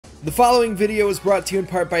The following video is brought to you in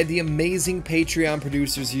part by the amazing Patreon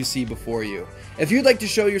producers you see before you. If you'd like to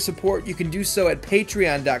show your support, you can do so at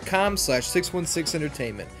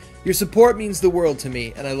patreon.com/616entertainment. Your support means the world to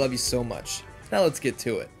me, and I love you so much. Now let's get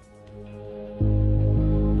to it.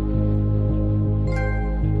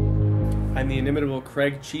 I'm the Inimitable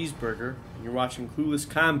Craig Cheeseburger, and you're watching Klueless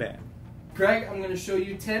Kombat. Craig, I'm going to show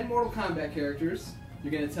you 10 Mortal Kombat characters.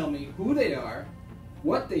 You're going to tell me who they are,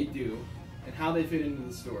 what they do, and how they fit into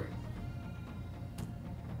the story.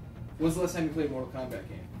 When's the last time you played a Mortal Kombat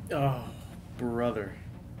game? Oh, brother.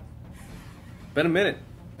 Been a minute.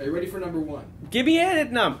 Are you ready for number 1? Give me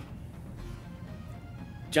it, Numb.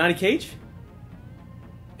 Johnny Cage?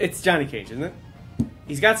 It's Johnny Cage, isn't it?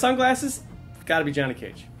 He's got sunglasses. It's got to be Johnny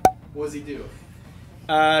Cage. What does he do?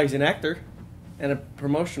 He's an actor and a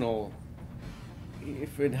promotional.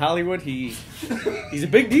 If in Hollywood, he's a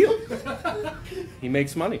big deal. He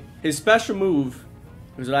makes money. His special move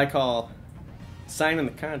is what I call signing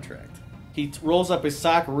the contract. He rolls up his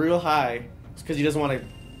sock real high because he doesn't want to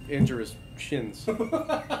injure his shins.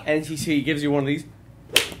 And he gives you one of these.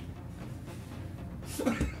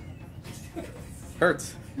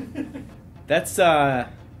 Hurts. That's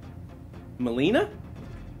Melina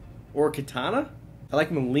or Katana. I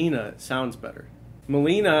like Melina. It sounds better.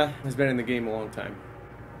 Melina has been in the game a long time.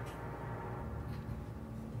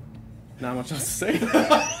 Not much else to say.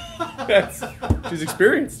 She's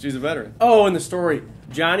experienced. She's a veteran. Oh, and the story.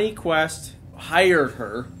 Johnny Quest hired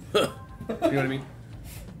her. You know what I mean?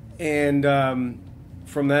 And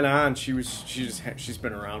from then on, she's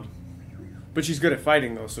been around. But she's good at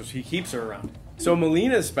fighting, though, so he keeps her around. So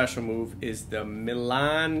Melina's special move is the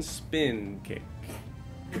Milan spin kick.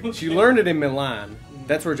 She learned it in Milan.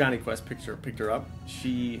 That's where Johnny Quest picked her up.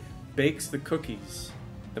 She bakes the cookies,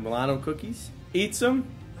 the Milano cookies, eats them,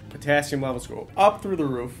 potassium levels go up through the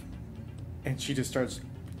roof, and she just starts,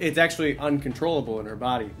 it's actually uncontrollable in her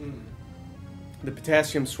body. The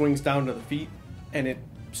potassium swings down to the feet, and it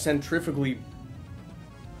centrifugally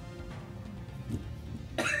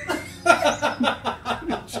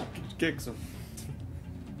she kicks him.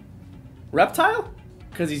 Reptile?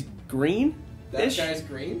 Because he's green? That guy's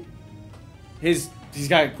green? He's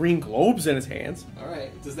got green globes in his hands.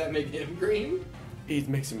 Alright, does that make him green? It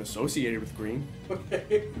makes him associated with green.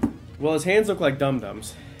 Okay. Well, his hands look like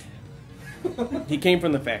dum-dums. He came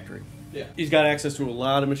from the factory. Yeah. He's got access to a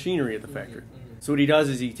lot of machinery at the factory. So what he does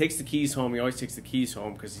is he takes the keys home. He always takes the keys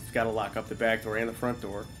home because he's got to lock up the back door and the front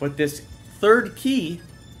door. But this third key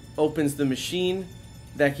opens the machine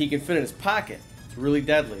that he can fit in his pocket. It's really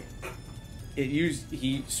deadly.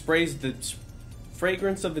 He sprays the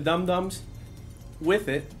fragrance of the dum-dums with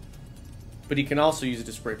it, but he can also use it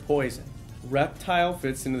to spray poison. Reptile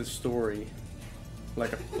fits into the story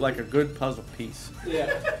like a good puzzle piece.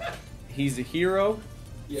 Yeah. He's a hero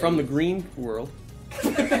from the green world.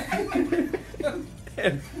 and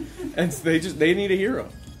they need a hero.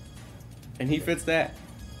 And he fits that.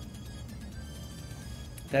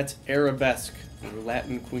 That's Arabesque, the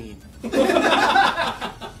Latin queen.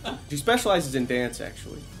 She specializes in dance,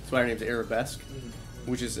 actually. That's why her name's Arabesque,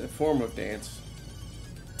 which is a form of dance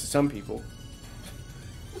to some people.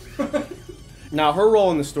 Now, her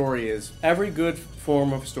role in the story is every good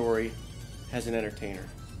form of story has an entertainer.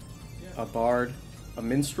 A bard, a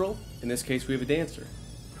minstrel. In this case, we have a dancer.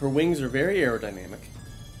 Her wings are very aerodynamic,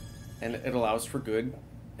 and it allows for good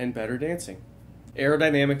and better dancing.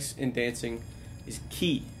 Aerodynamics in dancing is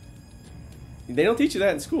key. They don't teach you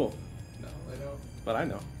that in school. No, I don't. But I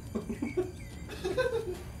know.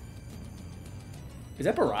 Is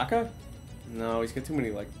that Baraka? No, he's got too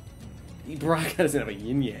many, Baraka doesn't have a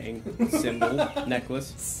yin-yang symbol,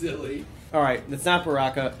 necklace. Silly. Alright, that's not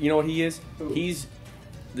Baraka. You know what he is? Who? He's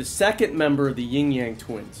the second member of the Yin-Yang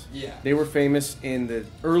Twins. Yeah. They were famous in the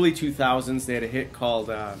early 2000s. They had a hit called,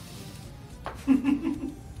 they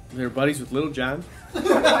were buddies with Little John.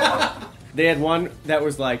 They had one that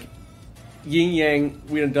was like, Yin Yang,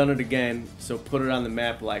 we done it again, so put it on the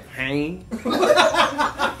map like hang.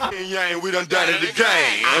 Yin Yang, we done it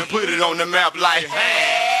again, and put it on the map like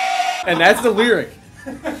hang. And that's the lyric.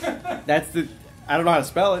 That's the, I don't know how to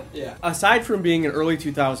spell it. Yeah. Aside from being an early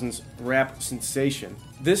 2000s rap sensation,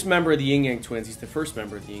 this member of the Yin Yang Twins, he's the first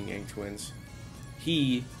member of the Yin Yang Twins,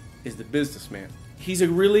 he is the businessman. He's a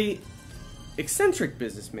really eccentric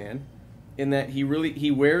businessman in that he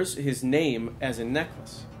wears his name as a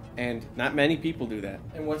necklace. And not many people do that.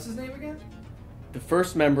 And what's his name again? The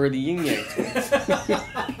first member of the Yin Yang Twins.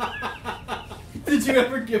 Did you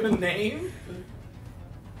ever give a name?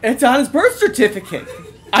 It's on his birth certificate.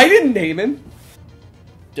 I didn't name him.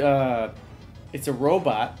 It's a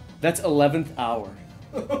robot. That's 11th hour.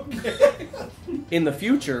 Okay. In the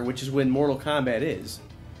future, which is when Mortal Kombat is,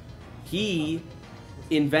 they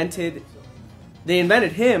invented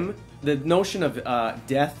him. The notion of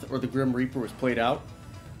death or the Grim Reaper was played out.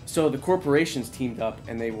 So the corporations teamed up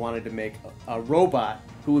and they wanted to make a robot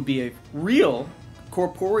who would be a real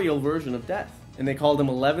corporeal version of death. And they called him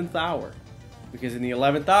 11th Hour. Because in the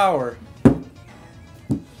 11th hour,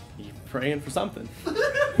 you're praying for something.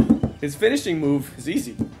 His finishing move is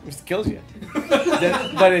easy. It just kills you.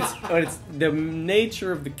 But it's the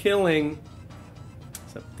nature of the killing.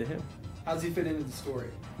 It's up to him. How does he fit into the story?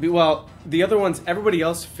 Well, the other ones, everybody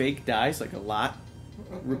else fake dies like a lot,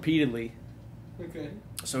 repeatedly. Okay.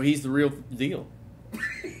 So he's the real deal.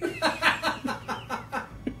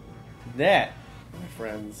 That, my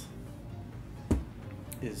friends,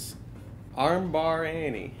 is Armbar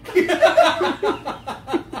Annie.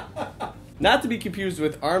 Not to be confused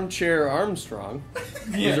with Armchair Armstrong,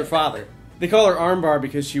 who's her father. They call her Armbar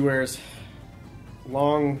because she wears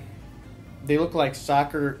long, they look like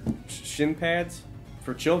soccer shin pads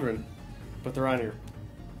for children, but they're on her.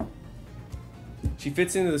 She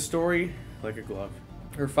fits into the story like a glove.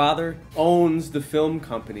 Her father owns the film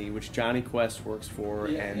company, which Johnny Quest works for,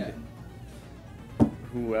 and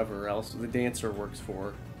whoever else, the dancer works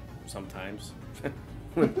for, sometimes.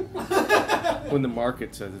 when the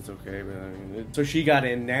market says it's okay. But I mean, so she got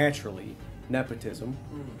in naturally, nepotism.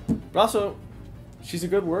 But also, she's a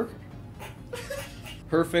good worker.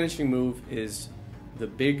 Her finishing move is the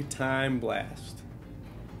Big Time Blast.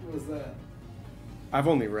 What was that? I've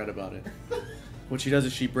only read about it. What she does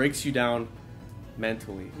is she breaks you down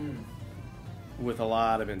mentally with a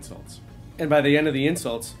lot of insults. And by the end of the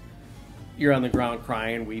insults, you're on the ground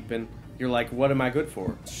crying, weeping. You're like, what am I good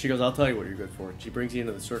for? She goes, I'll tell you what you're good for. She brings you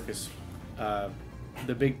into the circus,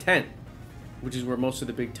 the big tent, which is where most of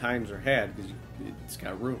the big times are had because it's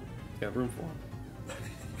got room. It's got room for them.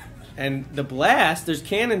 And the blast, there's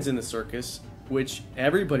cannons in the circus, which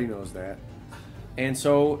everybody knows that. And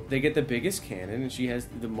so they get the biggest cannon, and she has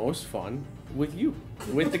the most fun with you,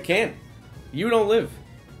 with the cannon. You don't live.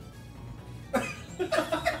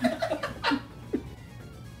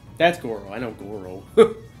 That's Goro. I know Goro.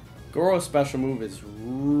 Goro's special move is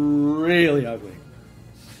really ugly.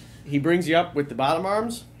 He brings you up with the bottom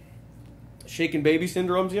arms, shaking baby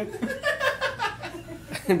syndromes you,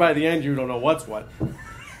 and by the end you don't know what's what.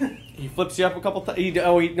 He flips you up a couple times.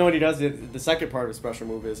 Know what he does? The second part of his special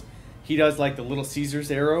move is he does like the Little Caesar's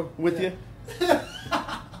arrow with you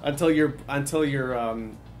until your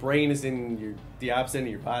brain is in the opposite of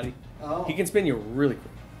your body. Oh. He can spin you really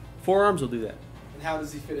quick. Forearms will do that. And how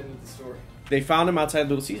does he fit into the story? They found him outside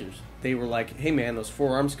Little Caesars. They were like, hey man, those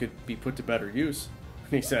forearms could be put to better use.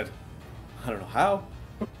 And he said, I don't know how.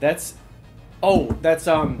 That's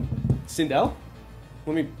Sindel?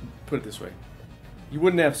 Let me put it this way. You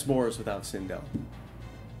wouldn't have s'mores without Sindel.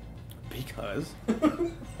 Because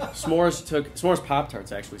s'mores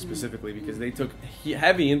Pop-Tarts actually specifically, because they took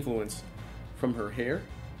heavy influence from her hair.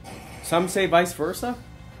 Some say vice versa.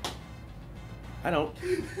 I don't.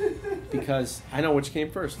 Because I know which came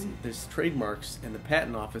first. There's trademarks, and the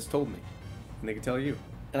patent office told me. And they can tell you.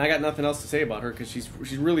 And I got nothing else to say about her, because she's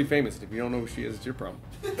really famous. And if you don't know who she is, it's your problem.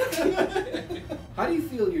 How do you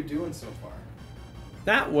feel you're doing so far?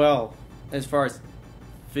 Not well, as far as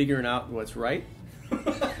figuring out what's right.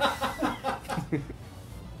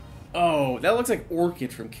 Oh, that looks like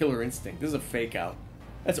Orchid from Killer Instinct. This is a fake out.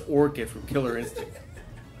 That's Orchid from Killer Instinct.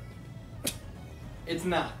 It's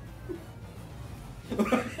not.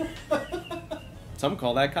 Some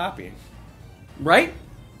call that copying. Right?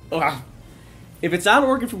 Ugh. If it's not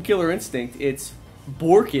Orchid from Killer Instinct, it's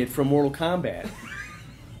Borkid from Mortal Kombat.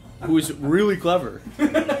 Who's really clever.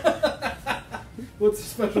 What's the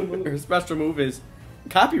special move? Her special move is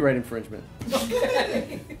copyright infringement.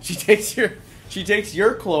 Okay. She takes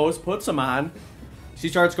your clothes, puts them on. She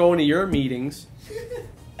starts going to your meetings.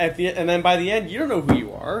 And then by the end, you don't know who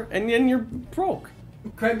you are, and then you're broke.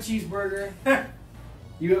 Craig Cheeseburger,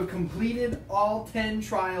 you have completed all 10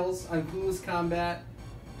 trials on Klueless Kombat,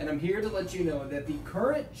 and I'm here to let you know that the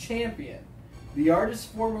current champion, the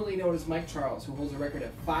artist formerly known as Mike Charles, who holds a record of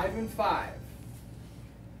 5-5,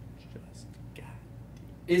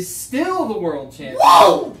 is still the world champion.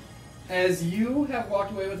 Whoa! As you have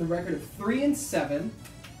walked away with a record of 3-7.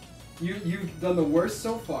 You've done the worst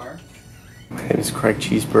so far. My name is Craig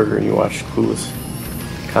Cheeseburger, and you watch Klueless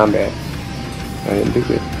Kombat. I didn't do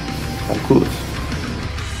it. I'm Klueless.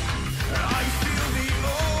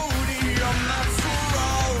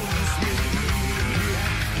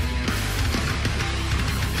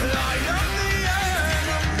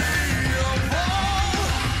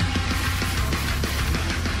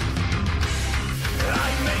 I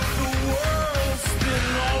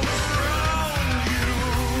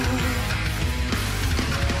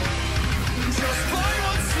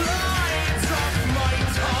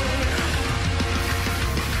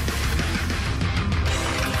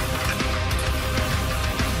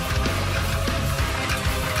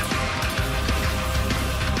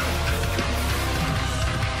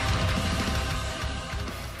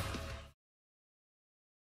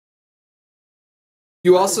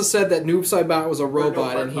You also said that Noob Saibot was a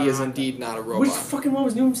robot, and he is indeed not a robot. Which fucking one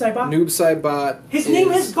was Noob Saibot? Noob Saibot. His name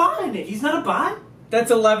has bot in it. He's not a bot. That's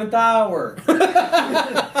 11th hour.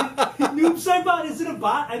 Noob Saibot isn't a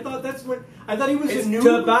bot. I thought that's what. I thought he was a noob.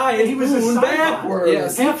 To buy and he was a Saibot. backwards.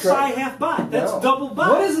 Yes. Half Sai, half bot. That's double bot.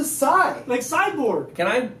 What is a Sai? Like Cyborg. Can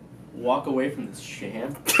I walk away from this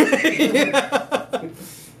sham?